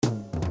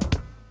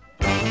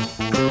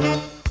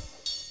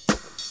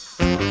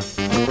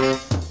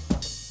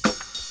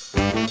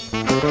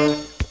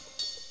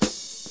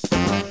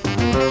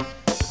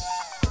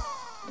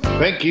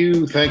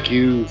Thank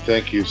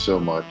you so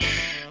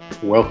much.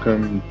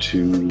 Welcome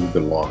to The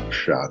Long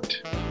Shot.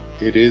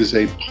 It is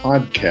a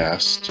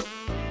podcast.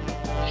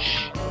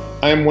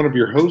 I am one of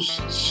your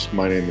hosts.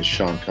 My name is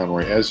Sean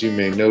Conroy. As you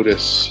may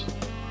notice,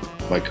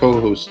 my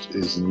co-host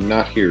is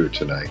not here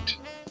tonight.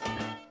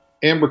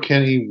 Amber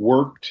Kenny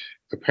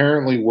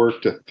apparently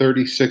worked a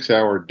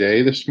 36-hour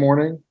day this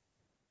morning,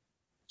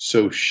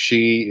 so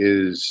she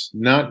is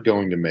not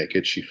going to make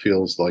it. She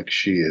feels like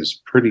she is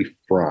pretty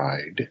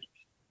fried.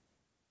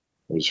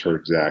 Was her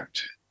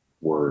exact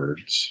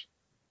words.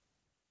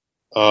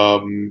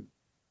 Were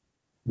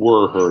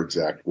her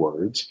exact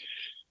words.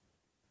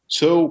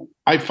 So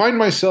I find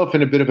myself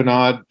in a bit of an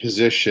odd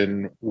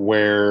position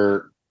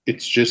where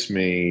it's just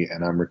me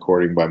and I'm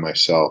recording by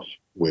myself,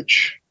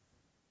 which,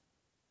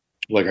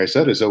 like I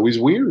said, is always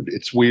weird.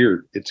 It's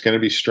weird. It's going to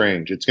be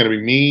strange. It's going to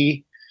be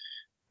me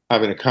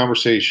having a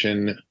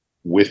conversation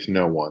with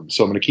no one.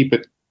 So I'm going to keep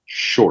it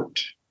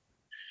short.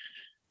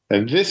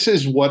 And this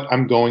is what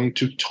I'm going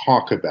to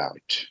talk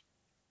about.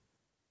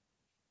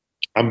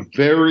 I'm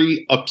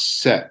very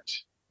upset.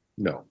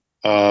 No.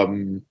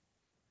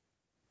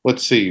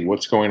 Let's see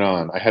what's going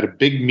on. I had a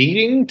big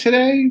meeting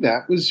today.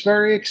 That was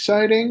very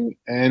exciting.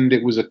 And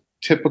it was a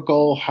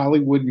typical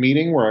Hollywood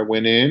meeting where I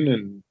went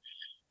in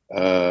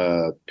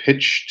and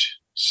pitched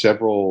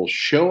several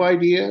show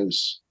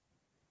ideas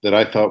that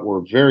I thought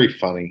were very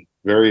funny,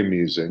 very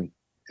amusing.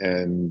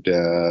 And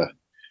the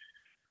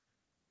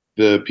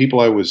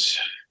people I was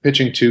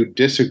pitching to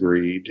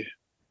disagreed,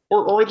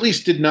 or at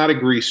least did not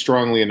agree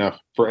strongly enough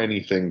for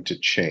anything to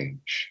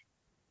change.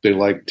 They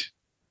liked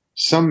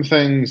some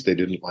things, they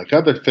didn't like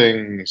other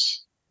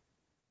things,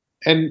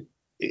 and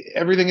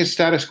everything is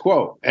status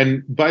quo.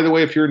 And by the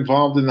way, if you're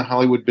involved in the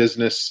Hollywood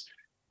business,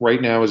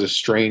 right now is a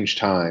strange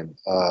time.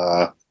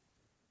 By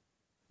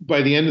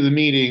the end of the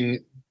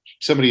meeting,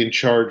 somebody in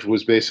charge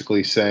was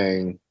basically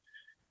saying,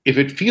 if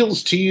it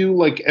feels to you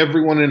like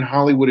everyone in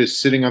Hollywood is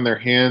sitting on their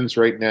hands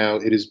right now,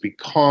 it is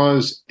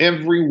because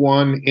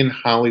everyone in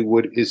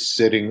Hollywood is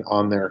sitting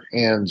on their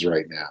hands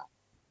right now.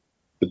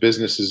 The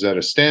business is at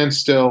a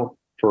standstill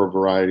for a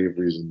variety of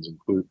reasons,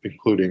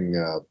 including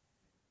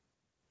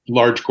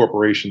large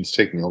corporations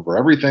taking over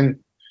everything.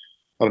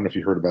 I don't know if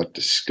you heard about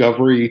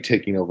Discovery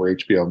taking over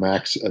HBO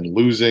Max and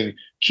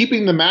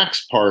keeping the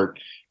Max part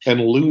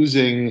and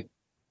losing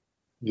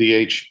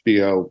the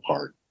HBO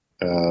part.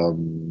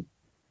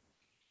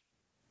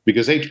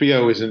 Because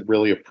HBO isn't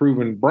really a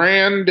proven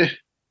brand,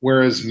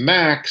 whereas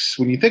Max,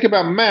 when you think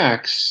about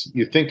Max,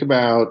 you think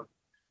about,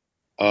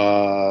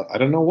 I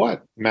don't know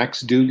what,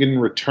 Max Dugan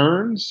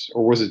Returns,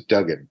 or was it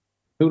Duggan?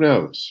 Who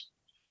knows?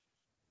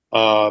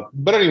 But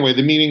anyway,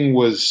 the meeting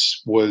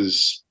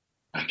was,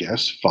 I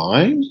guess,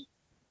 fine.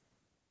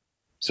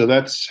 So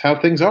that's how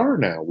things are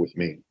now with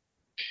me.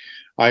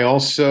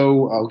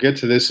 I'll get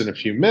to this in a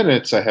few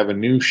minutes. I have a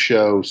new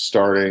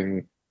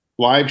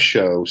live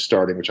show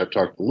starting, which I've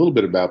talked a little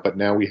bit about, but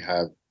now we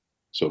have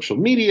social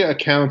media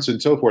accounts and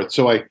so forth.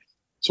 So I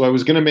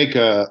was going to make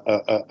a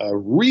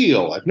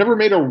reel. I've never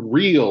made a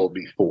reel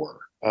before.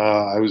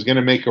 I was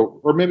going to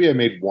or maybe I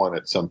made one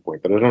at some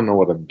point, but I don't know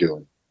what I'm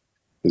doing,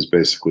 is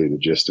basically the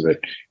gist of it.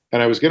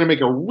 And I was going to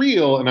make a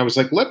reel, and I was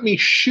like, let me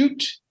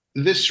shoot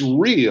this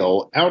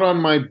reel out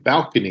on my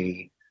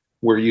balcony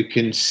where you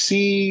can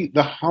see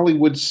the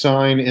Hollywood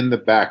sign in the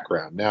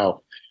background.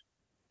 Now,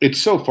 it's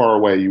so far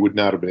away, you would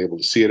not have been able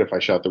to see it if I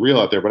shot the reel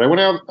out there. But I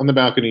went out on the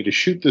balcony to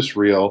shoot this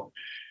reel,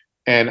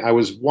 and I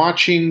was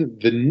watching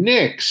the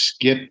Knicks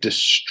get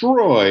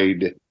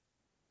destroyed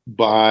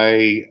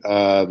by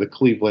the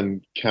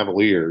Cleveland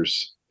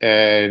Cavaliers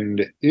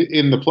and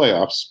in the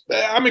playoffs.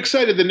 I'm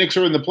excited the Knicks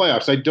are in the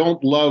playoffs. I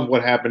don't love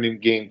what happened in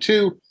Game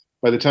 2.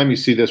 By the time you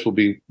see this, we'll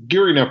be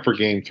gearing up for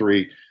Game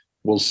 3.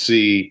 We'll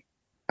see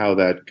how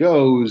that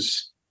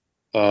goes.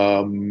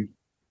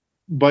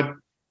 But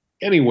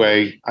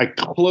anyway, I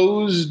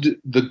closed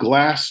the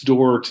glass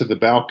door to the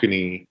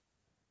balcony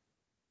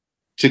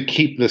to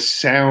keep the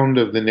sound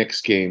of the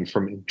Knicks game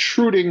from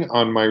intruding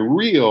on my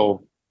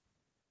reel.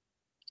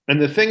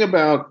 And the thing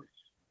about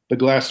the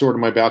glass door to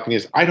my balcony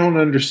is I don't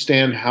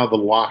understand how the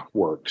lock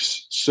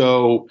works.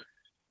 So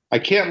I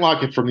can't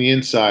lock it from the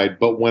inside,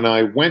 but when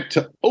I went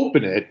to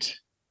open it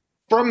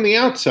from the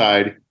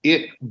outside,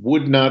 it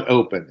would not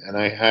open. And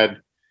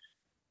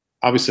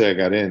obviously I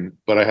got in,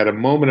 but I had a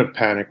moment of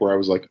panic where I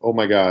was like, oh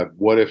my God,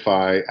 what if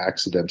I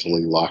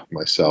accidentally locked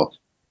myself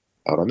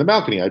out on the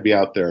balcony? I'd be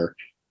out there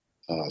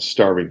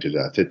starving to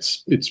death.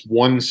 It's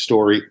one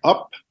story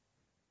up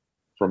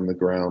from the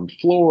ground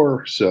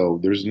floor, so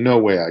there's no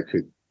way I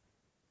could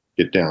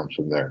get down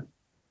from there.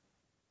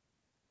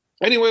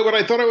 Anyway, what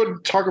I thought I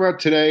would talk about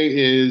today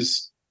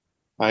is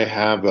I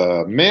have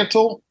a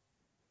mantle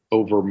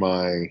over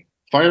my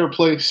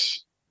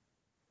fireplace.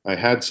 I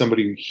had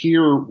somebody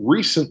here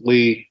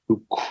recently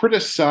who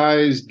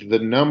criticized the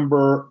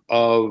number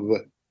of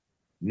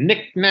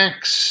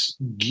Knacks,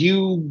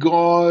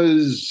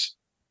 Gewgaws,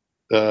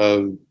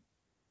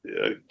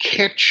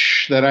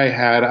 kitsch that I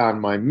had on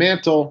my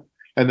mantle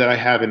and that I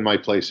have in my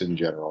place in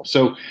general.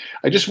 So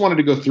I just wanted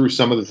to go through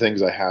some of the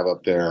things I have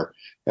up there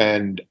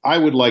And I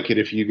would like it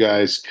if you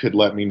guys could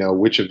let me know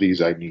which of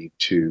these I need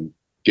to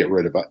get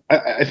rid of.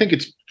 I think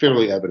it's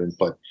fairly evident,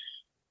 but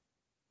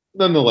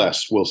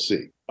nonetheless, we'll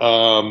see.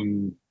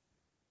 Okay,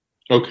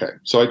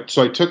 so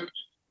I took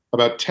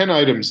about 10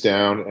 items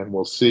down, and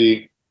we'll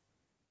see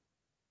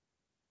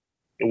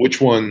which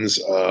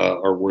ones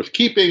are worth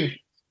keeping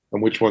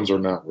and which ones are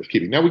not worth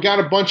keeping. Now, we got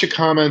a bunch of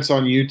comments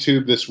on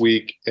YouTube this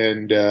week,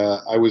 and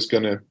I was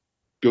going to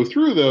go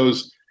through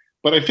those,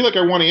 but I feel like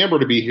I want Amber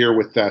to be here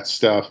with that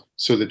stuff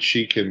so that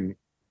she can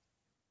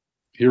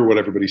hear what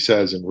everybody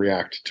says and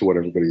react to what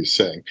everybody is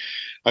saying.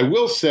 I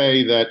will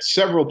say that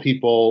several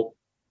people,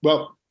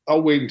 well,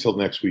 I'll wait until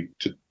next week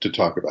to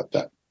talk about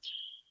that.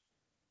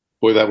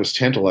 Boy, that was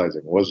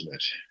tantalizing, wasn't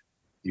it?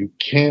 You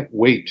can't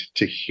wait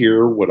to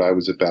hear what I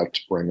was about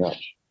to bring up.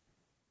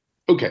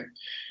 Okay,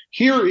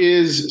 here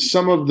is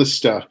some of the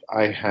stuff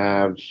I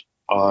have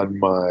on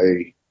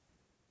my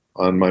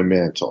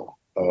mantle.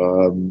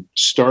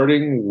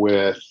 Starting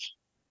with,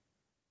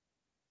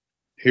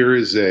 here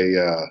is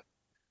an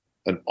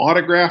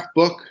autograph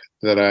book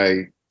that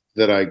I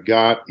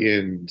got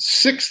in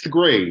 6th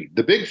grade.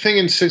 The big thing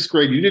in 6th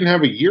grade, you didn't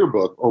have a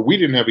yearbook, or we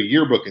didn't have a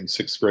yearbook in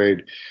 6th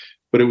grade,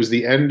 but it was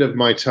the end of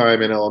my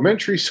time in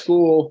elementary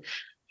school.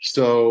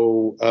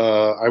 So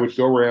I would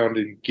go around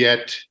and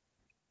get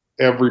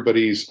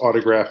everybody's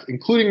autograph,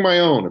 including my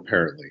own,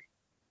 apparently.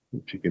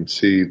 If you can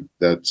see,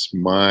 that's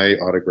my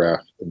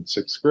autograph in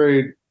 6th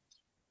grade.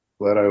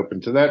 Glad I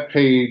opened to that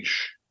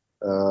page.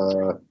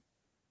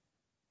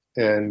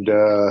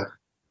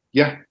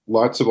 Yeah,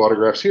 lots of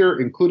autographs here,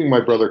 including my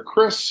brother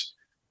Chris,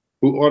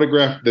 who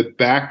autographed the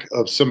back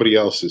of somebody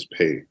else's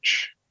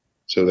page.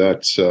 So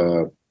that's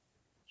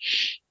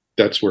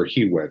where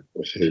he went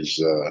with his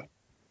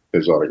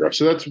autograph.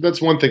 So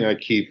that's one thing I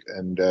keep.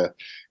 And do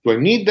I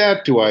need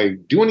that? Do I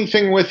do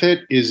anything with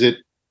it? Is it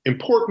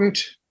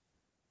important?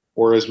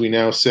 Or as we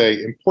now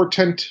say,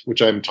 important,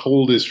 which I'm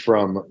told is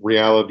from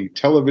reality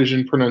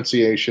television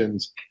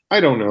pronunciations. I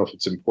don't know if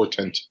it's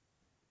important,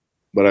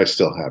 but I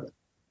still have it.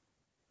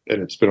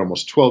 And it's been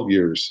almost 12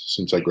 years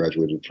since I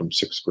graduated from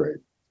 6th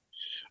grade.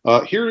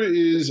 Here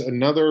is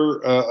another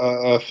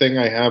thing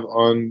I have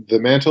on the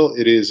mantle.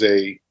 It is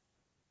I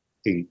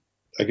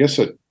guess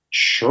a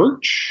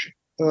church,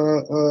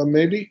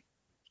 maybe.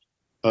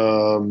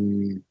 La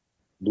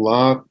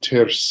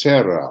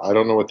Tercera. I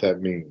don't know what that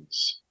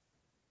means.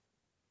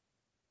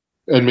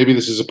 And maybe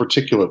this is a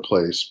particular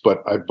place,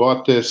 but I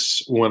bought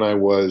this when I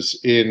was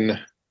in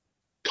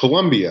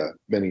Columbia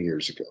many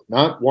years ago.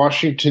 Not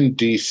Washington,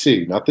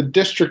 D.C., not the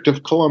District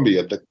of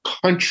Columbia, the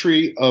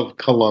country of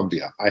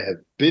Columbia. I have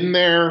been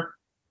there.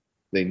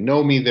 They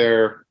know me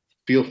there.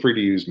 Feel free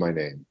to use my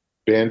name.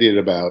 Bandy it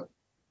about.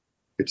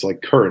 It's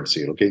like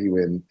currency. It'll get you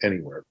in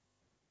anywhere.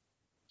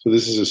 So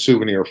this is a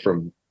souvenir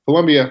from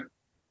Columbia.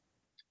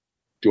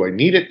 Do I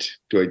need it?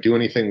 Do I do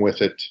anything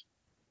with it?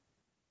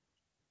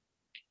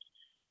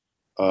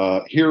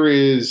 Here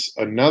is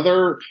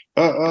another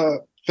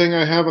thing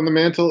I have on the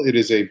mantle. It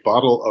is a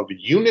bottle of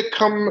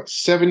Unicum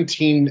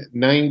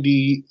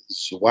 1790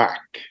 Zwack.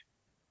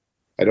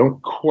 I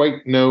don't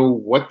quite know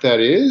what that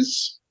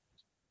is.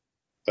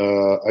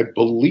 I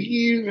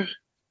believe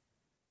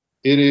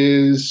it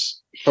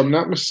is, if I'm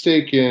not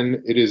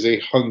mistaken, it is a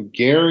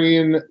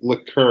Hungarian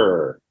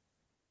liqueur.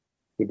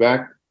 The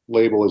back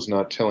label is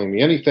not telling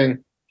me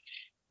anything,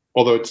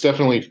 although it's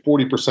definitely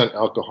 40%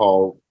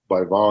 alcohol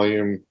by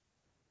volume,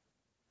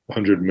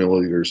 100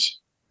 milliliters.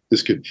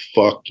 This could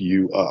fuck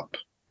you up.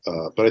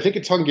 But I think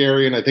it's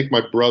Hungarian. I think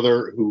my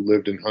brother, who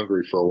lived in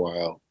Hungary for a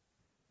while,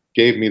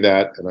 gave me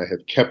that, and I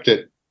have kept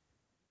it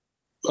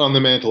on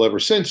the mantle ever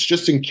since,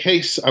 just in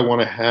case I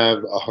want to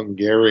have a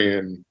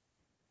Hungarian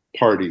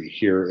party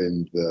here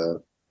in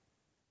the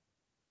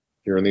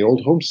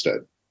old homestead.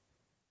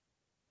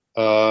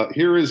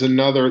 Here is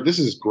another. This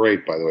is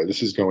great, by the way.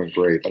 This is going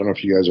great. I don't know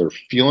if you guys are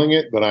feeling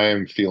it, but I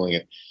am feeling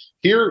it.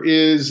 Here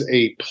is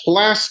a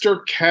plaster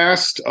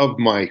cast of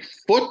my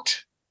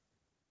foot.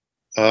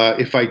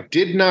 If I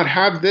did not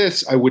have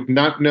this, I would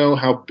not know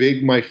how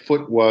big my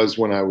foot was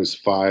when I was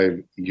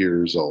 5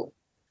 years old.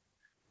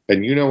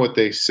 And you know what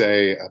they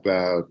say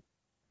about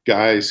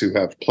guys who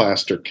have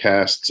plaster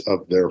casts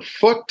of their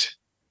foot.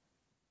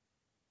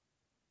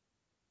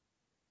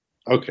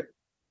 Okay.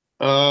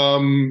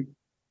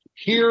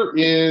 Here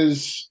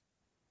is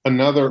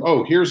another.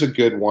 Oh, here's a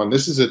good one.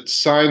 This is a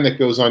sign that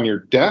goes on your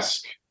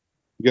desk.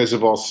 You guys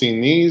have all seen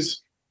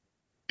these.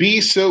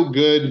 Be so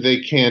good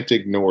they can't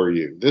ignore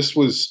you. This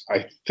was,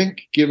 I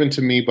think, given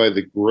to me by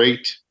the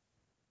great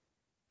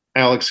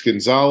Alex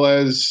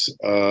Gonzalez,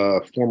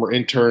 former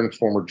intern,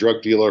 former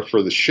drug dealer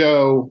for the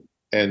show.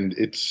 And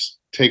it's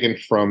taken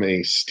from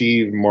a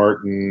Steve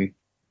Martin,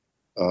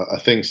 a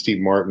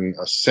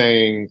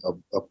saying,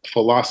 a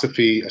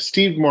philosophy, a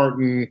Steve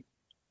Martin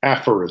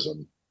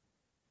aphorism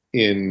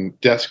in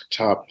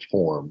desktop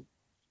form.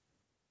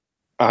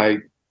 I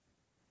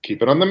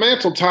keep it on the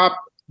manteltop,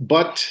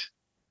 but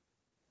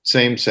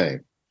same.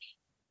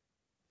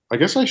 I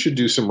guess I should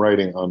do some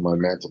writing on my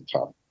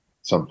manteltop at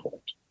some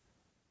point.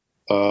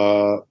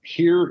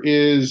 Here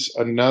is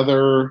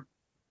another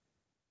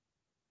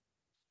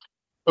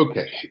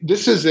Okay,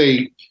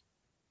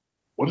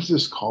 what is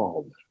this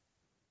called?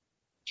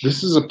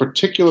 This is a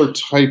particular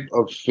type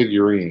of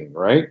figurine,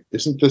 right?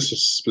 Isn't this a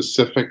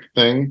specific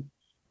thing?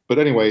 But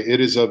anyway, it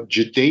is of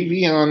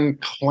Jadeveon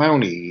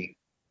Clowney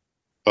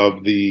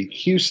of the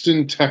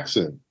Houston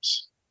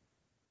Texans.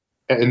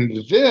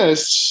 And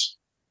this,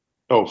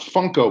 oh,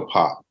 Funko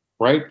Pop,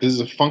 right? This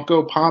is a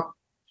Funko Pop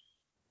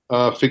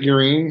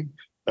figurine.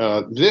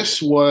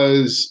 This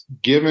was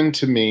given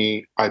to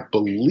me, I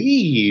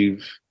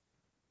believe,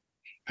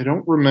 I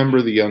don't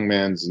remember the young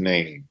man's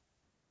name.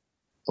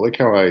 I like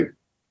how I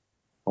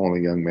call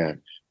him a young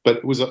man, but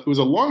it was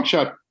a long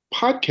shot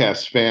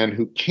podcast fan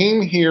who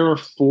came here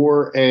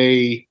for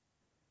a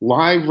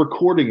live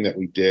recording that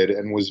we did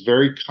and was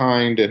very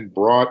kind and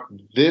brought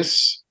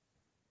this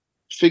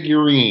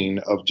figurine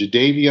of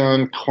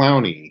Jadeveon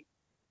Clowney,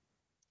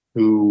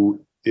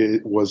 who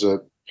was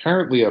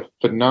apparently a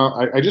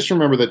phenomenal. I just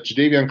remember that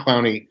Jadeveon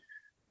Clowney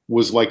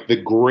was like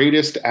the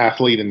greatest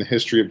athlete in the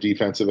history of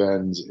defensive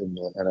ends in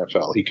the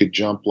NFL. He could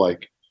jump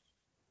like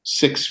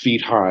 6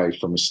 feet high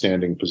from a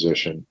standing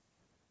position.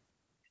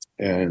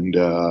 And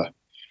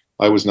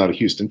I was not a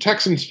Houston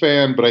Texans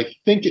fan, but I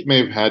think it may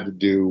have had to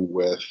do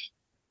with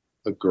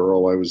a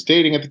girl I was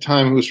dating at the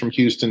time who was from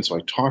Houston. So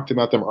I talked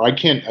about them. Or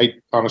I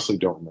honestly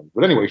don't remember.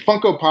 But anyway,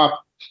 Funko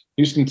Pop,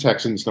 Houston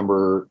Texans,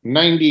 number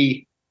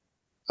 90,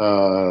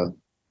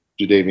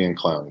 Jadeveon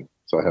Clowney.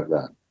 So I have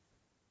that.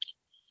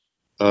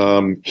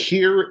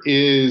 Here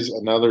is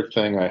another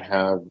thing I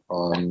have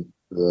on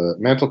the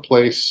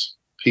mantelpiece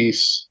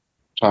piece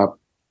top.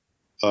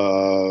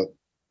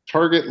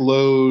 Target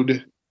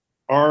load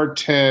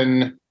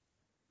R10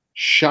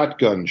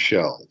 shotgun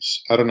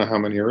shells. I don't know how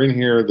many are in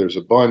here. There's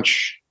a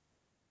bunch.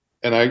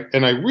 And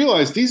I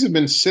realized these have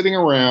been sitting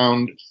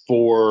around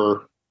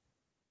for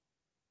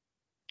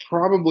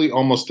probably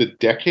almost a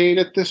decade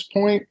at this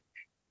point,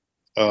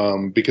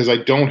 because I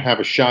don't have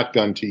a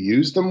shotgun to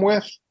use them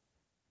with.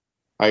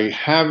 I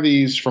have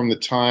these from the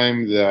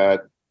time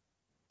that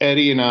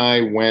Eddie and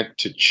I went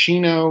to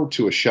Chino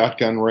to a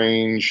shotgun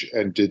range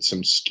and did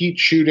some skeet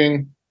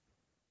shooting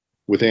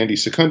with Andy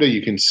Secunda.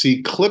 You can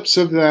see clips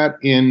of that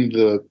in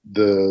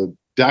the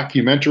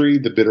documentary,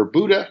 The Bitter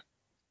Buddha,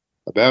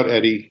 about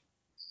Eddie.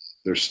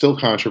 There's still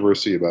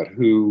controversy about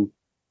who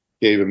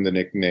gave him the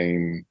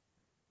nickname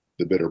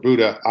The Bitter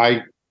Buddha.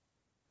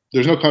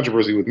 There's no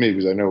controversy with me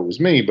because I know it was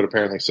me, but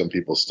apparently some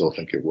people still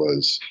think it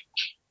was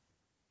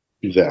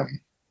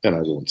them. And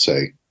I won't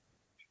say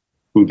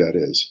who that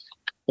is.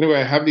 Anyway,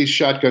 I have these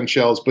shotgun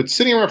shells, but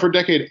sitting around for a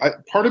decade,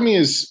 part of me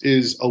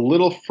is a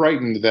little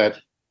frightened that,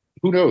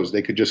 who knows,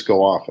 they could just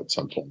go off at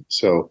some point.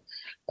 So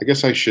I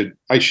guess I should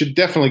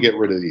definitely get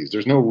rid of these.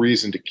 There's no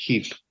reason to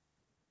keep.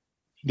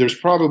 There's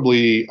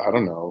probably, I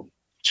don't know,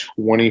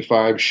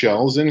 25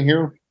 shells in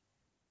here.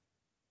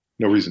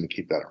 No reason to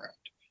keep that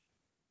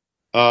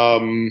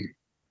around.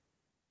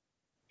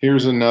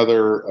 Here's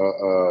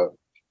another.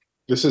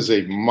 This is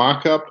a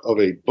mock-up of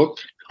a book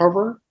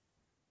cover.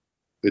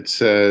 It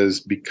says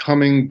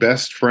 "Becoming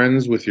Best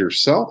Friends with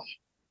Yourself."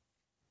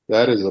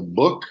 That is a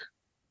book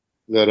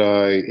that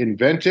I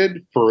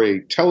invented for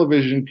a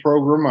television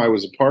program I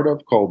was a part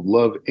of called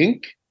Love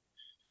Inc.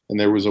 And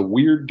there was a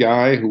weird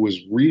guy who was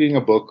reading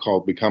a book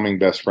called Becoming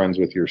Best Friends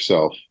with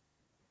Yourself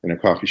in a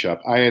coffee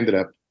shop. I ended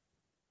up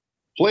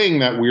playing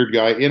that weird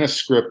guy in a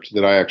script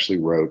that I actually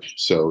wrote.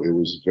 So it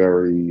was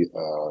very,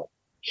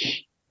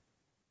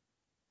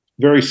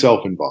 very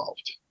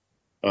self-involved.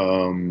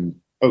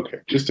 Okay,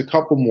 just a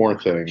couple more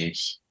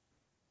things.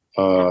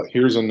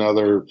 Here's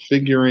another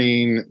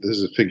figurine. This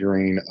is a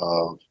figurine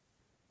of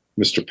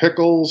Mr.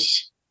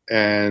 Pickles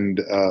and,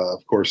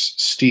 of course,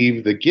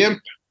 Steve the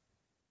Gimp,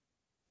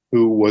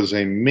 who was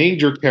a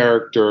major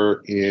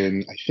character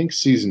in, I think,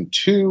 season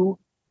 2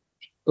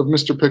 of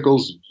Mr.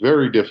 Pickles.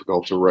 Very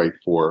difficult to write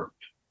for.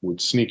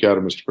 Would sneak out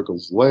of Mr.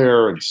 Pickles'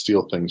 lair and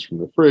steal things from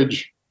the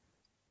fridge.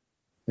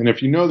 And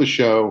if you know the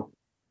show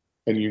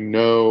and you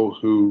know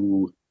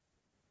who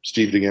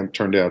Steve the Gimp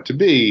turned out to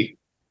be,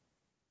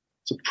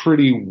 it's a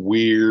pretty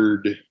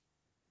weird.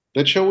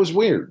 That show was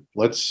weird.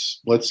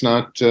 Let's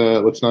not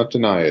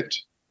deny it.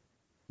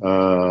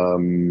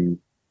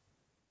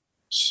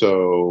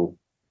 So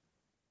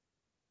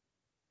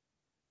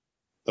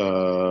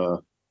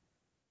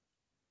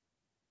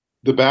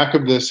the back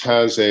of this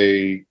has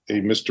a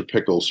Mr.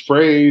 Pickles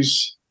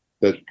phrase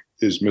that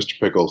is Mr.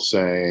 Pickles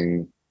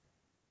saying,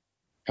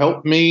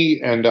 "Help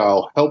me and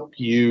I'll help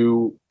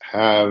you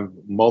have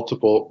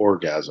multiple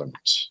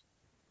orgasms."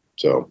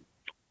 So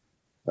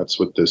that's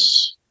what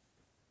this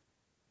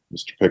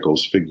Mr.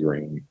 Pickles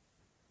figurine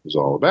is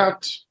all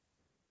about.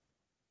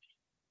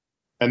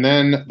 And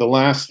then the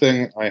last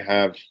thing I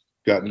have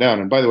gotten down,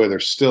 and by the way,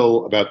 there's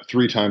still about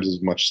 3 times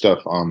as much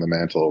stuff on the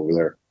mantle over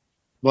there.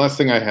 The last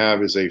thing I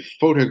have is a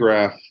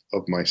photograph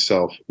of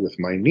myself with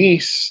my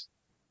niece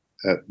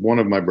at one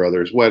of my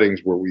brother's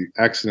weddings where we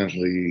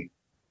accidentally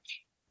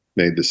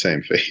made the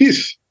same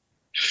face.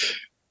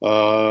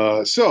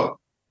 So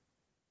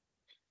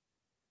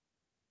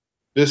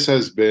this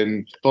has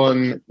been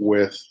fun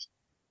with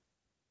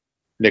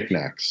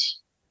Knacks.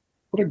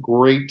 What a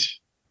great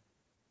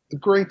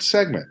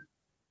segment.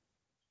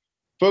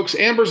 Folks,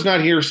 Amber's not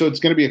here, so it's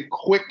going to be a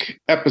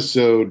quick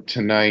episode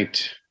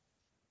tonight.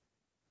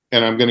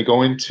 And I'm going to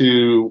go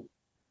into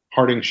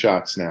parting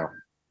shots now.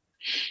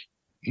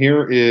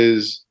 Here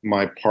is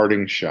my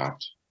parting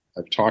shot.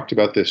 I've talked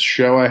about this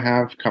show I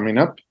have coming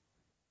up.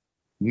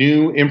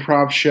 New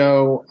improv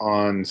show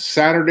on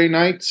Saturday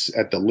nights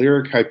at the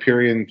Lyric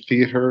Hyperion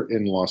Theater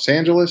in Los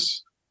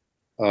Angeles.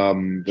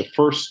 The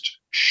first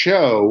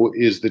show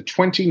is the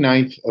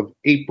 29th of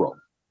April.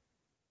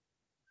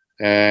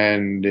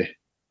 And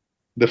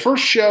the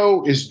first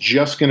show is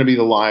just going to be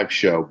the live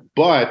show,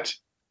 but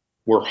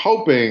we're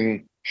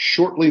hoping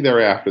shortly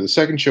thereafter, the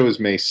second show is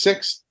May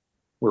 6th.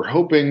 We're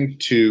hoping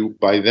to,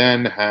 by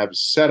then, have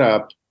set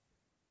up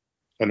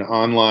an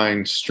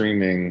online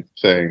streaming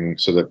thing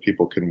so that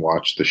people can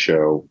watch the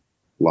show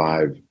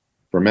live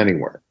from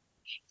anywhere.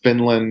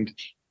 Finland,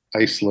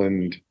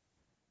 Iceland,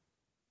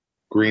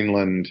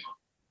 Greenland,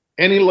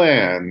 any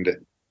land,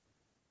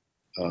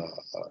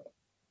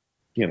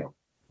 you'll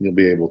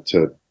be able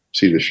to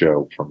see the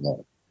show from there.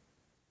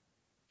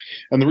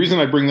 And the reason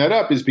I bring that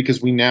up is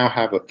because we now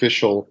have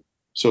official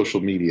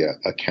social media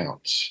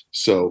accounts.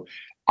 So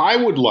I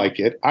would like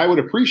it, I would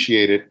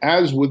appreciate it,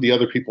 as would the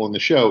other people in the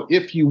show,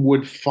 if you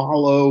would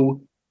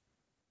follow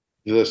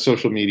the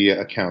social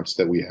media accounts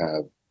that we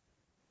have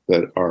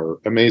that our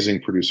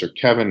amazing producer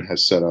Kevin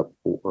has set up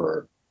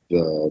for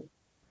the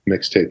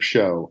mixtape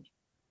show.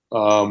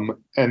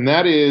 And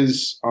that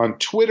is on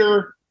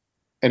Twitter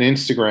and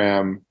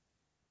Instagram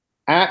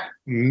at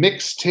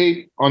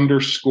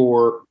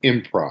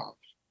mixtape_improv.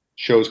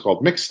 Show's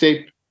called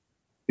Mixtape.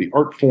 The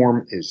art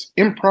form is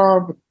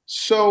improv.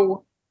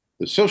 So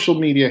the social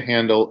media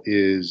handle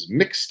is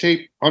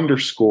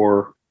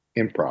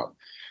mixtape_improv.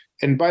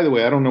 And by the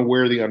way, I don't know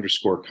where the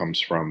underscore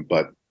comes from,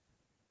 but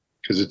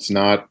because it's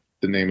not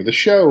the name of the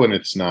show and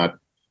it's not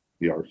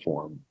the art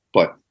form,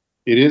 but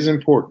it is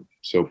important.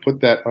 So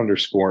put that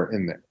underscore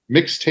in there.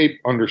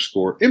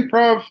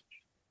 Mixtape_improv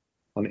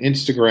on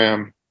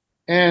Instagram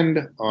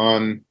and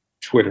on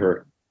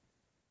Twitter.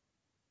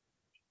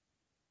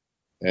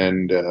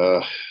 And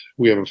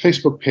we have a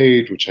Facebook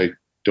page, which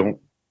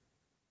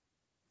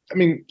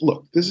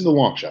look, this is a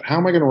long shot. How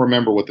am I going to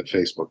remember what the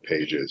Facebook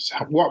page is?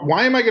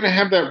 Why am I going to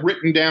have that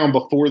written down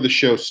before the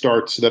show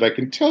starts so that I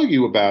can tell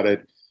you about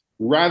it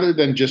rather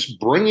than just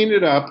bringing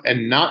it up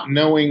and not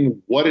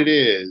knowing what it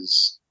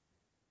is?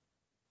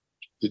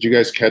 Did you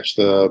guys catch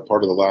the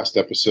part of the last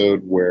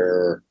episode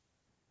where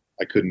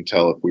I couldn't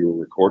tell if we were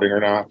recording or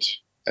not?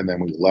 And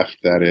then we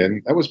left that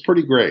in. That was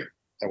pretty great.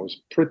 That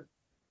was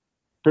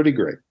pretty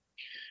great.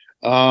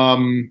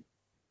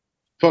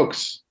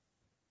 Folks,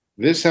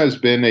 this has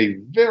been a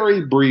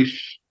very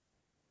brief,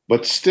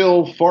 but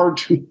still far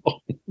too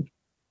long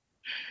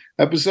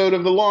episode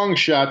of The Long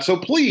Shot. So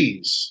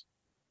please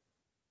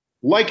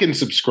like and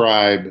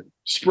subscribe,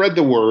 spread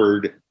the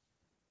word,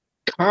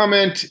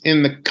 comment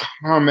in the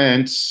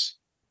comments.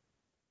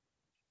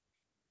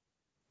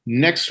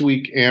 Next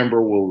week,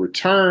 Amber will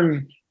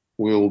return.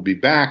 We will be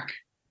back,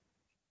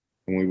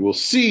 and we will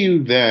see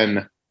you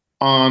then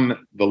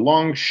on the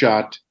Long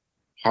Shot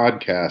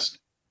podcast.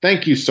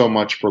 Thank you so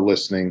much for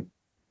listening.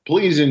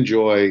 Please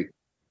enjoy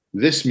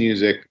this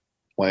music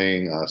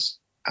playing us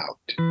out.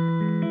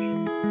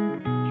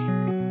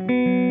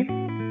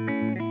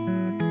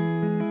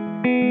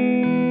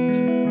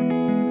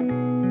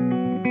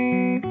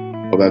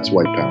 Oh, that's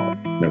white power.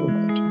 Never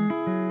mind.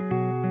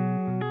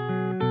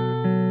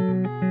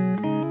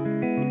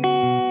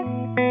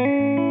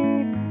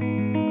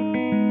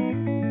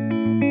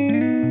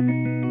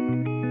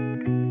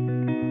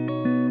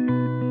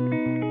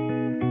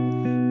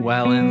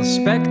 While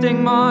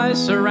inspecting my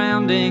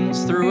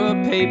surroundings through a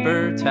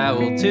paper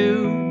towel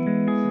tube,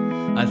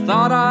 I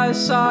thought I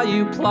saw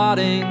you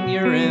plotting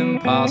your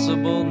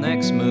impossible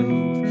next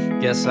move.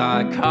 Guess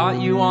I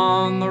caught you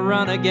on the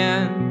run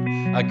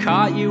again. I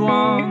caught you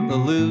on the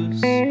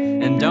loose.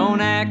 And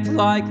don't act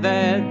like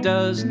that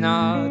does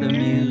not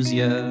amuse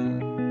ya.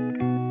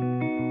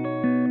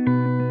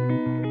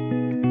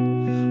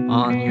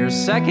 On your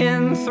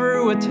second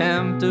through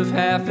attempt of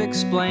half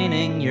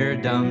explaining your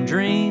dumb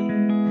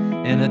dream,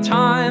 in a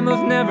time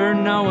of never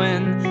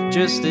knowing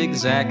just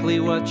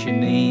exactly what you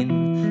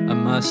mean, I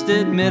must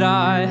admit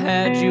I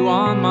had you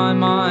on my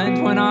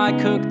mind when I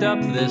cooked up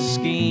this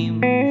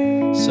scheme.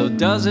 So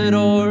does it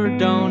or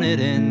don't it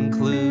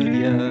include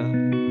ya?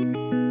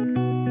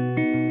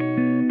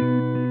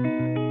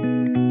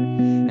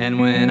 And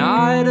when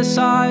I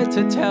decide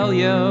to tell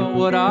ya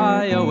what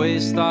I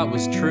always thought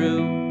was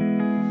true,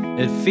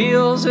 it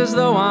feels as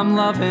though I'm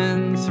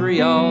loving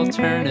three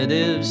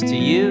alternatives to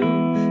you.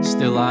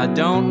 Still, I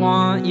don't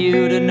want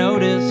you to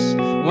notice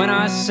when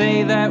I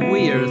say that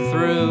we are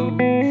through,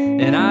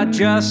 and I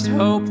just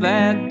hope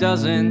that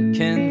doesn't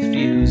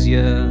confuse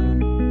ya.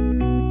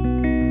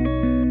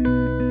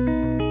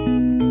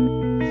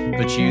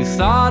 But you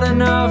thought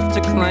enough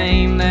to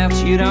claim that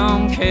you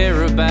don't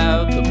care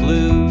about the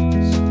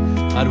blues.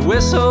 I'd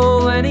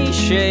whistle any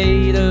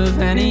shade of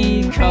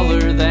any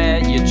color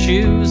that you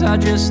choose, I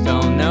just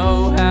don't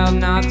know how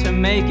not to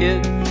make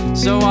it.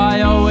 So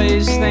I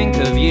always think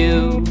of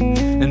you,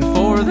 and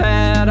for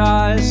that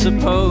I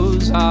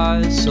suppose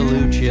I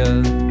salute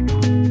you.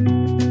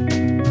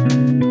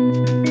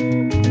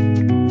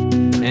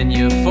 And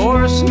you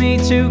forced me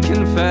to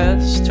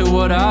confess to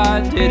what I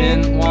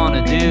didn't want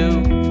to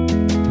do.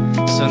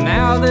 So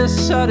now this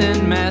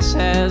sudden mess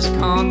has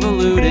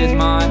convoluted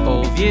my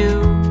whole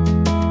view.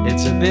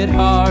 It's a bit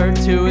hard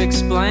to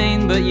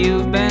explain, but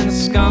you've been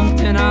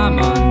skunked and I'm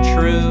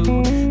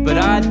untrue. But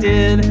I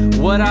did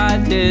what I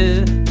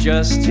did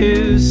just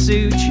to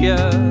suit you.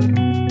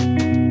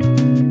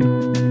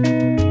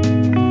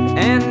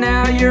 And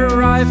now you're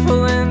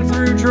rifling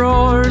through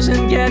drawers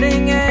and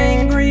getting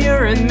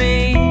angrier at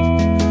me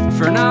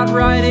for not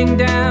writing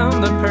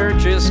down the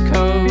purchase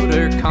code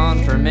or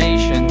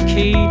confirmation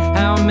key.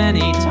 How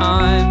many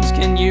times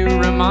can you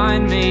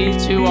remind me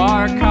to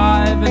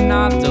archive and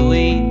not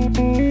delete?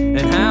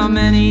 And how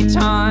many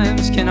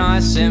times can I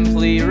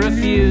simply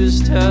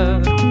refuse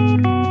to?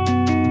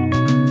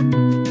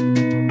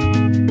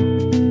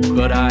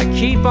 But I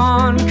keep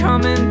on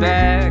coming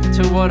back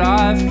to what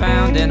I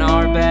found in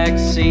our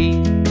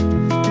backseat.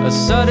 A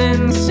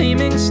sudden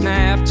seeming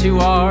snap to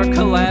our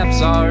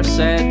collapse, our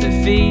sad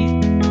defeat,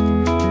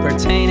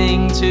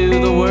 pertaining to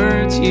the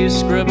words you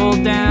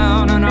scribbled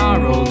down on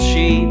our old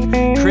sheet.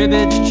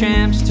 Cribbage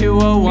champs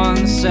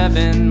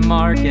 2017,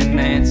 Mark and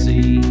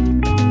Nancy.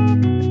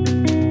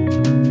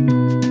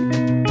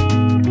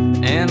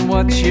 And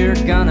what you're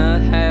gonna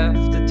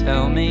have to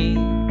tell me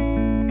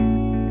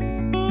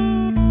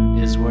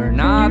is we're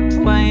not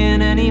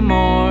playing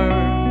anymore.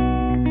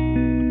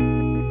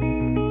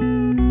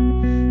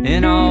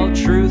 In all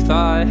truth,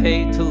 I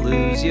hate to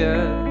lose you,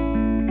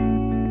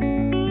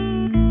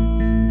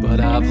 but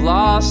I've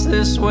lost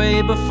this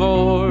way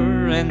before,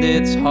 and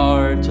it's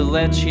hard to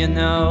let you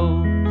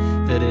know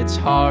that it's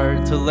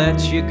hard to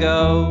let you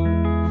go.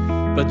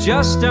 But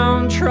just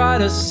don't try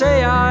to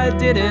say I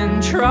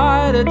didn't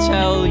try to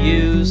tell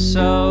you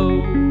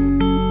so.